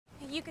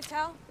you could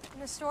tell in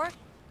the store?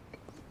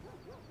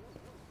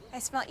 I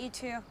smelt you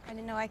too. I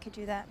didn't know I could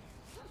do that.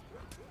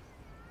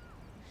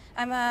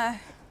 I'm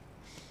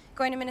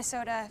going to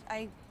Minnesota.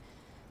 I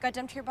got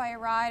dumped here by a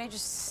ride. I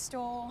just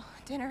stole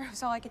dinner. It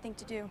was all I could think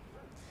to do.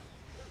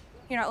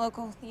 You're not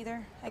local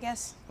either, I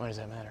guess. Why does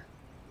that matter?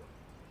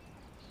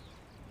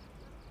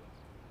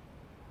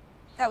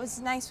 That was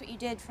nice what you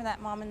did for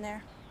that mom in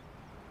there.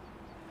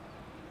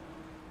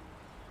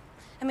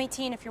 I'm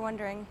 18, if you're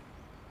wondering.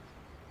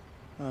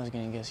 I was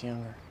gonna guess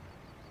younger.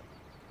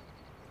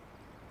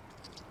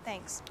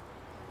 Thanks.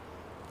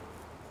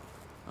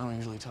 I don't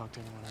usually talk to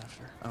anyone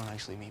after. I don't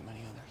actually meet many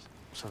others.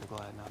 I'm sort of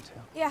glad not to.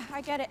 Yeah,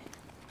 I get it.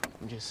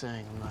 I'm just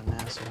saying, I'm not an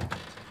asshole.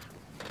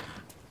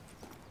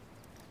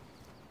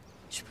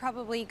 Should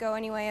probably go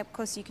anyway, up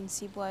close so you can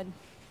see blood.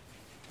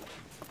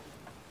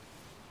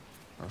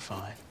 We're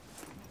fine.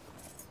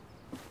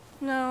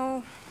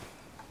 No.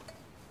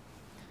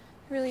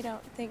 I really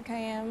don't think I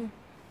am.